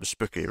something in it that was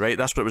spooky, right?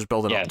 That's what it was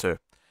building up to.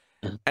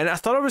 And I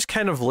thought it was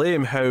kind of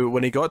lame how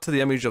when he got to the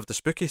image of the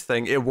spooky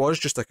thing, it was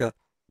just like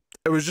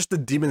it was just the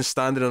demon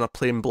standing on a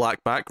plain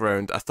black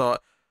background. I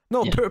thought,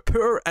 no, put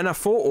her in a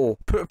photo,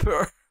 put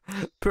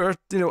her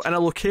in a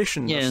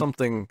location or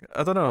something.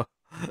 I don't know.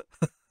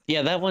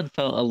 Yeah, that one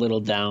felt a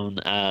little down.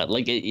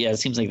 It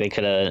seems like they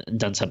could have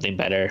done something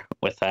better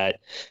with that.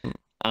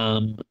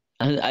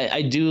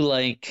 I do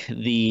like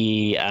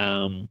the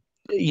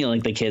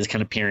like the kids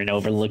kind of peering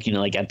over, looking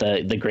like at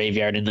the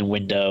graveyard in the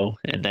window,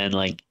 and then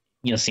like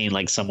seeing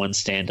like someone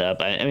stand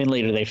up. I mean,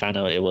 later they found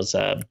out it was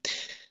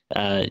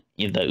the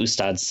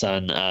Ustad's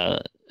son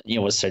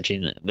was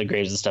searching the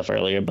graves and stuff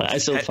earlier, but I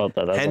still felt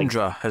that was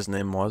Hendra, his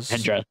name was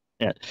Hendra.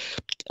 Yeah.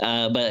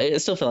 But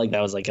it still felt like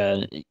that was like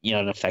an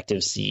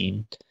effective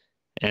scene.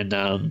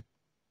 And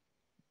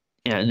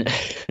Yeah, and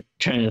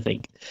trying to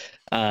think,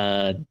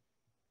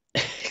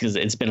 because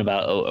it's been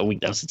about a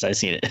week now since I've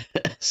seen it.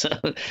 So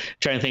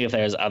trying to think if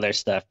there's other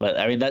stuff, but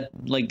I mean that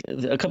like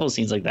a couple of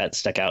scenes like that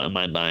stuck out in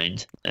my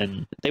mind,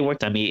 and they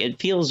worked on me. It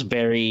feels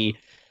very,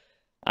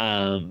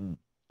 um,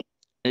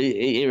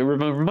 it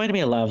reminded me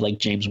a lot of like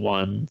James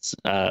Wan's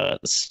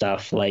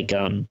stuff, like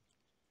again,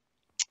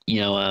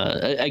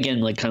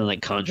 like kind of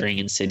like Conjuring,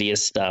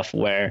 Insidious stuff,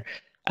 where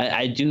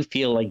I do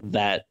feel like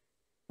that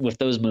with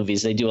those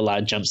movies, they do a lot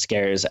of jump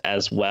scares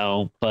as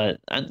well. But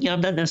I'm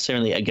not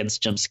necessarily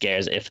against jump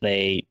scares if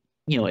they,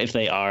 if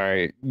they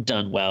are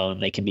done well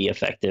and they can be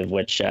effective.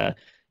 Which, I'm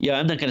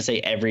not gonna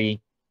say everything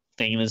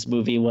in this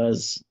movie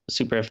was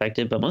super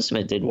effective, but most of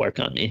it did work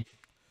on me.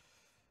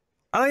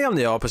 I think I'm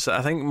the opposite.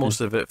 I think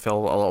most of it fell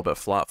a little bit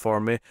flat for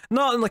me.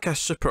 Not in like a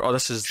super, oh,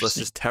 this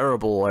is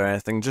terrible or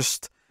anything.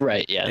 Just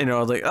right, yeah.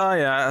 Like, oh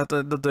yeah,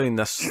 they're doing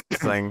this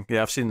thing.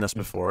 Yeah, I've seen this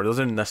before. They're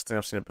doing this thing.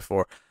 I've seen it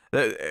before.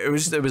 It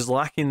was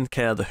lacking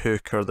kind of the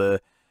hook or the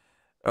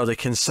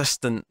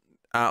consistent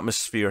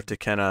atmosphere to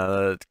kind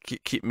of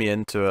keep me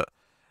into it.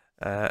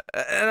 And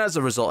as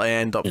a result, I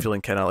end up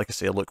feeling kind of, like I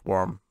say,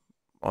 lukewarm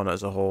on it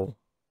as a whole.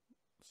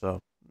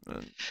 So.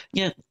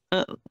 Yeah,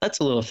 that's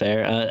a little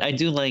fair. I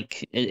do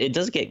like it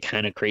does get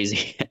kind of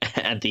crazy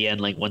at the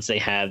end, like once they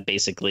have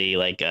basically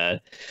like I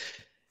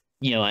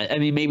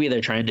mean maybe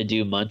they're trying to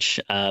do much,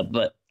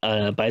 but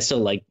I still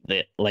like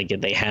that, like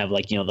they have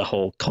like the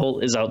whole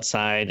cult is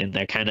outside and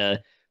they're kind of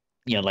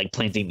like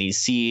planting these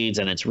seeds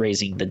and it's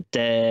raising the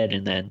dead,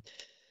 and then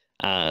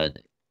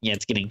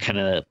it's getting kind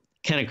of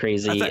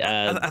crazy.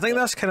 I think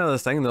that's kind of the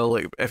thing though.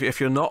 Like if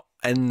you're not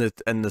in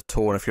the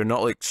tone, if you're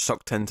not like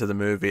sucked into the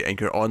movie and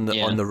you're on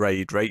the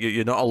ride, right?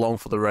 You're not along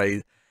for the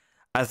ride.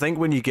 I think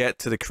when you get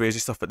to the crazy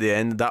stuff at the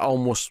end, that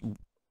almost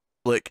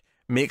like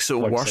makes it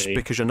worse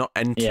because you're not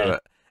into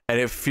it, and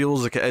it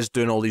feels like it is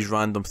doing all these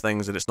random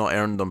things and it's not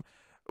earned them.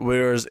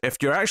 Whereas if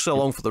you're actually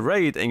along for the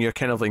ride and you're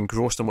kind of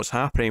engrossed in what's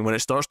happening, when it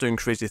starts doing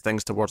crazy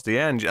things towards the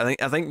end,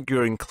 I think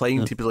you're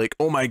inclined to be like,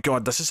 oh my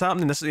god, this is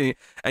happening,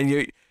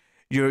 and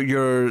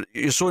you're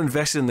so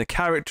invested in the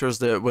characters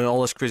that when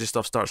all this crazy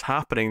stuff starts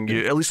happening,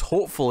 you at least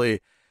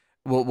hopefully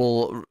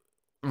will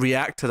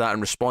react to that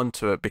and respond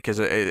to it because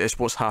it's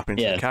what's happening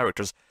to the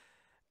characters.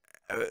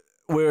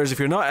 Whereas if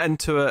you're not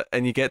into it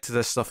and you get to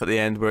this stuff at the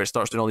end where it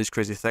starts doing all these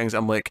crazy things,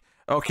 I'm like,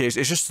 okay, it's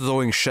just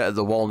throwing shit at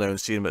the wall now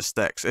and seeing what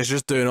sticks. It's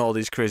just doing all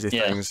these crazy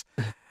things.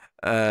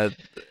 I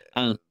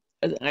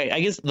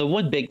guess the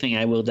one big thing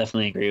I will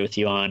definitely agree with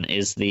you on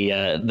is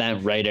the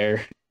that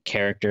writer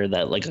character,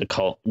 that like a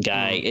cult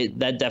guy.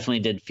 That definitely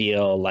did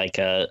feel like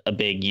a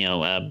big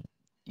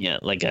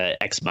like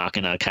a ex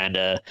machina kind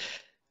of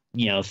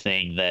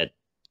thing that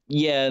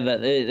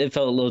that it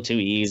felt a little too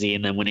easy,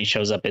 and then when he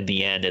shows up in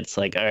the end it's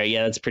like, all right,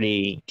 that's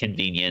pretty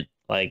convenient.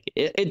 Like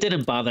it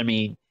didn't bother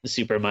me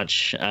super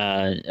much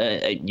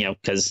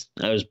because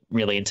I was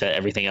really into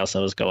everything else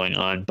that was going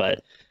on,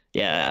 but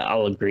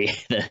I'll agree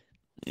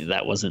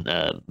that wasn't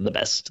the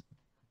best.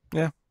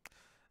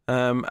 I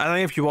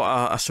think if you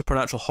want a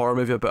supernatural horror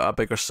movie about a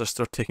bigger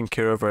sister taking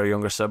care of her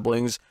younger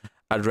siblings,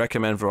 I'd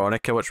recommend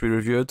Veronica, which we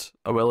reviewed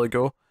a while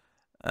ago.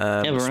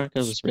 Veronica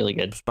was really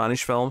good.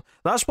 Spanish film.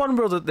 That's one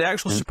where the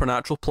actual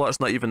supernatural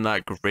plot's not even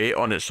that great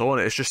on its own.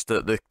 It's just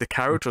that the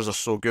characters are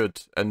so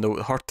good, and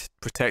her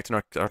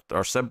protecting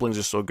our siblings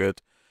is so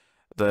good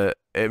that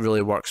it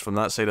really works from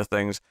that side of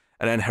things.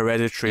 And then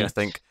Hereditary, I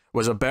think,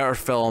 was a better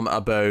film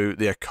about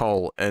the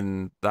occult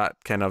and that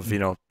kind of,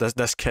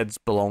 this kid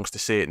belongs to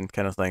Satan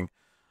kind of thing.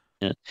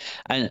 Yeah.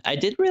 I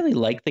did really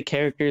like the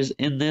characters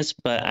in this,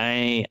 but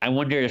I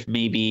wonder if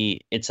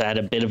maybe it's at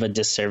a bit of a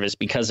disservice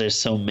because there's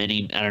so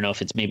many. I don't know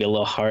if it's maybe a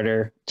little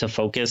harder to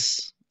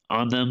focus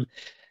on them,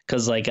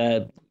 because like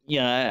I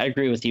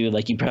agree with you.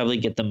 Like you probably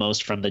get the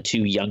most from the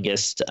two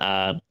youngest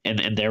and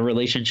their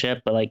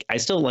relationship, but like I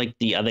still like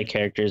the other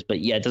characters, but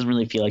it doesn't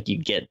really feel like you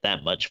get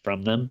that much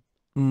from them.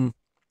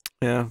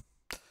 Yeah.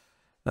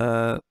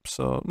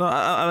 So no,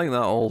 I think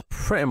that'll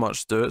pretty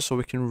much do it. So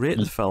we can rate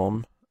the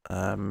film.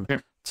 Sure.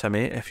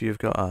 Timmy, if you've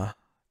got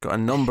a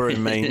number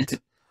in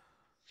mind.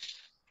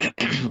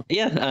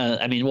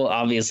 I mean, well,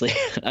 obviously,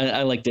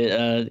 I liked it.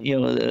 A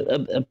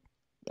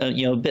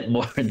bit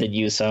more than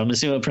you, so I'm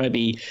assuming it'll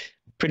probably be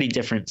pretty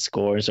different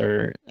scores,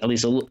 or at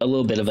least a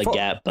little bit of a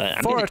gap.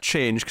 But a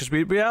change, because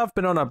we have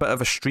been on a bit of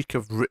a streak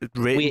of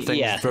rating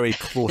things very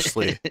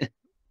closely.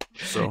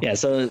 So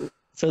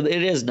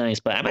it is nice,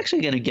 but I'm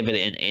actually gonna give it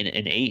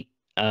an 8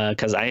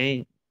 because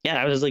I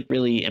was like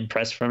really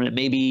impressed from it.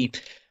 Maybe.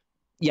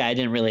 I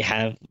didn't really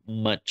have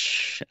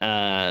much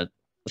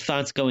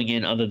thoughts going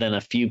in, other than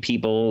a few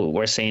people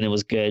were saying it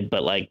was good,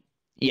 but like,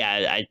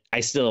 I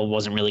still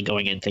wasn't really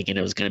going in thinking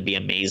it was going to be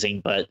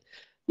amazing, but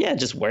it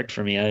just worked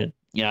for me. I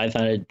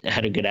thought it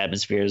had a good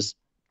atmosphere. It was,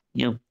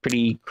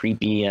 pretty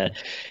creepy. And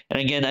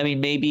again, I mean,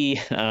 maybe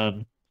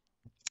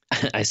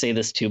I say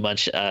this too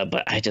much,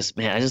 but I just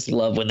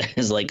love when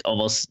there's like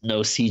almost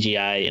no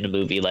CGI in a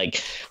movie,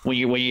 like when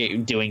you're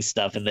doing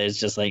stuff and there's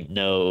just like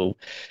no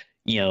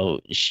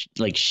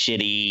like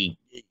shitty,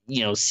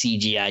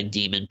 CGI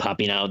demon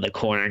popping out of the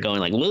corner, going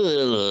like,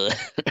 "Whoa."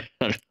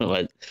 I don't know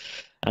what.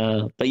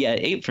 But yeah,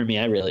 8 for me.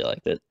 I really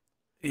liked it.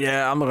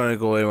 Yeah, I'm not gonna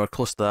go anywhere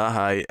close to that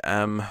high.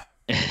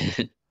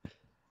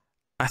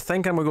 I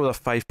think I'm gonna go with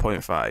a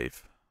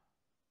 5.5.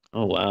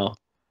 Oh wow.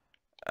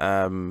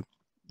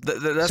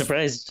 That's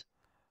Surprised.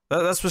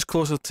 This was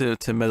closer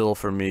to middle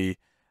for me.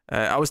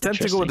 I was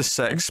tempted to go with a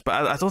 6,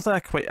 but I don't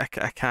think I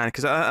can,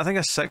 because I think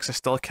a 6 I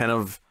still kind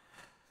of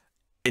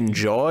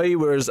enjoy,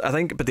 whereas I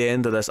think by the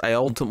end of this I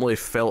ultimately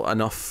felt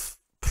enough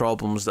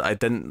problems that I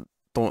don't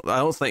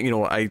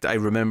think I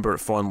remember it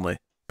fondly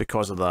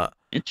because of that.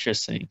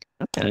 Interesting.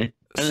 Okay.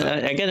 So,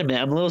 I gotta admit,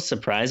 I'm a little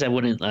surprised. I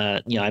wouldn't,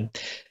 I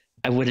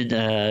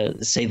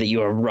wouldn't say that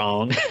you are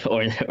wrong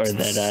or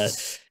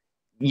that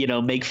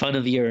make fun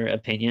of your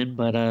opinion.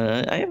 But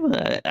I'm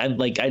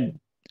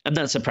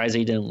not surprised that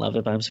you didn't love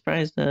it, but I'm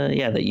surprised,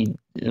 that you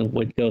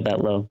would go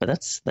that low. But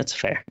that's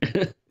fair.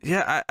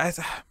 yeah, I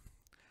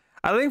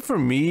think for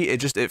me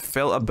it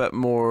felt a bit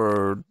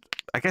more,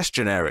 I guess,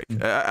 generic.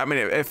 I mean,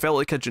 it felt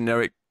like a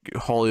generic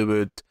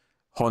Hollywood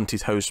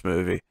haunted house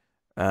movie.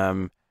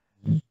 And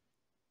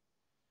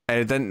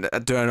it didn't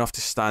do enough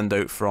to stand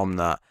out from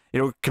that.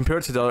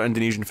 Compared to the other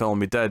Indonesian film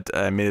we did,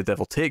 May the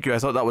Devil Take You, I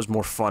thought that was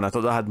more fun. I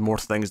thought that had more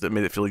things that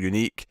made it feel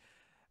unique.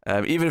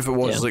 Even if it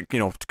was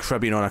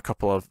cribbing on a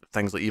couple of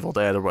things like Evil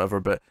Dead or whatever,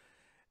 but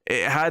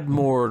it had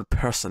more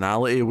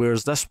personality,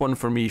 whereas this one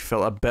for me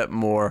felt a bit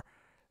more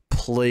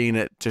playing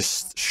it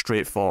just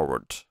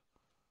straightforward.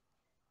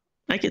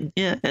 I can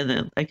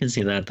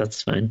see that.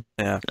 That's fine.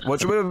 Yeah,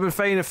 which would have been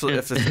fine if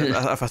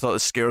I thought the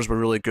scares were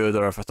really good,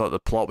 or if I thought the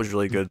plot was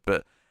really good,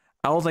 but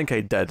I don't think I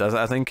did.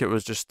 I think it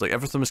was just like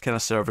everything was kind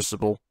of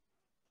serviceable,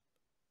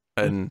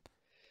 and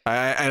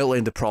I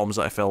outlined the problems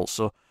that I felt.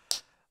 So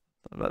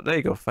there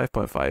you go,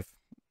 5.5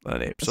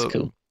 and 8. That's so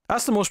cool.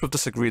 That's the most we've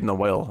disagreed in a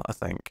while, I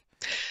think.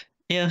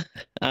 Yeah.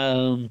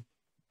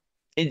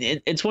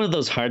 It's one of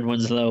those hard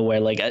ones though,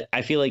 where like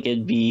I feel like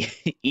it'd be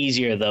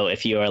easier though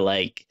if you are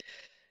like,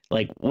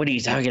 what are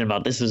you talking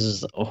about? This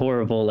is a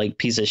horrible like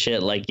piece of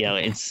shit. Like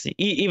it's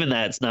even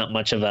that it's not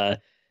much of a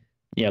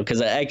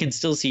because I can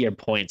still see your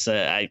points.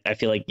 I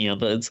feel like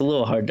but it's a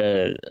little hard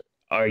to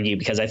argue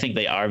because I think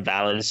they are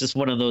valid. It's just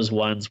one of those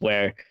ones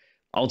where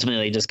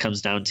ultimately it just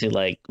comes down to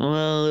like,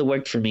 well, it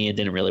worked for me, it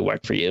didn't really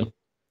work for you.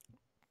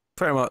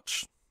 Pretty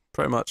much.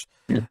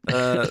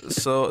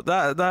 So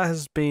that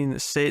has been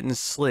Satan's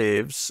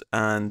Slaves,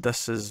 and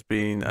this has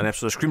been an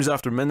episode of Screams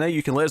After Midnight.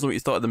 You can let us know what you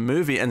thought of the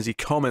movie in the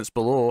comments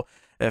below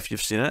if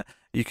you've seen it.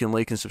 You can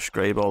like and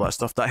subscribe, all that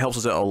stuff. That helps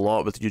us out a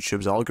lot with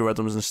YouTube's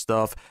algorithms and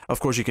stuff. Of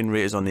course, you can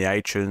rate us on the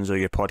iTunes or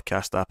your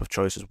podcast app of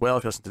choice as well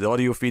if you listen to the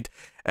audio feed.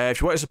 If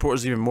you want to support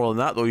us even more than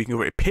that, though, you can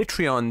go to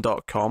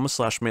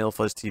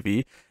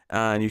patreon.com/MailFuzzTV,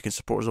 and you can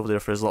support us over there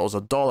for as little as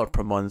 $1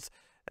 per month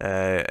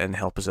and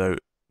help us out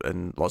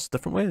in lots of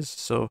different ways.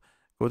 So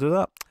go do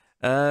that.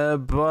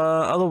 But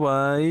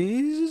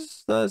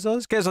otherwise, that's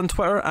us. Get us on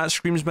Twitter at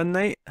Screams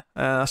Midnight.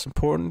 That's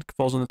important.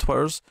 Follows on the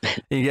Twitters. You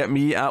can get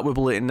me at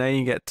Wibble89. You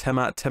can get Tim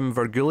at Tim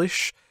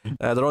Vergulish.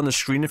 They're on the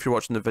screen if you're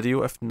watching the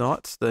video. If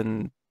not,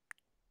 then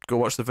go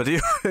watch the video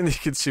and you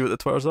can see what the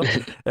Twitters are.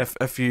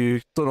 if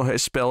you don't know how to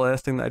spell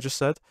anything that I just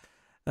said.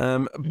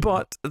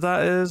 But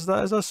that is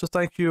us. So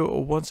thank you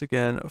once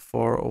again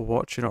for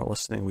watching or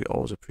listening. We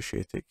always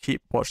appreciate it.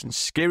 Keep watching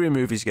scary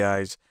movies,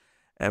 guys,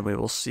 and we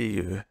will see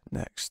you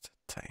next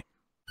time.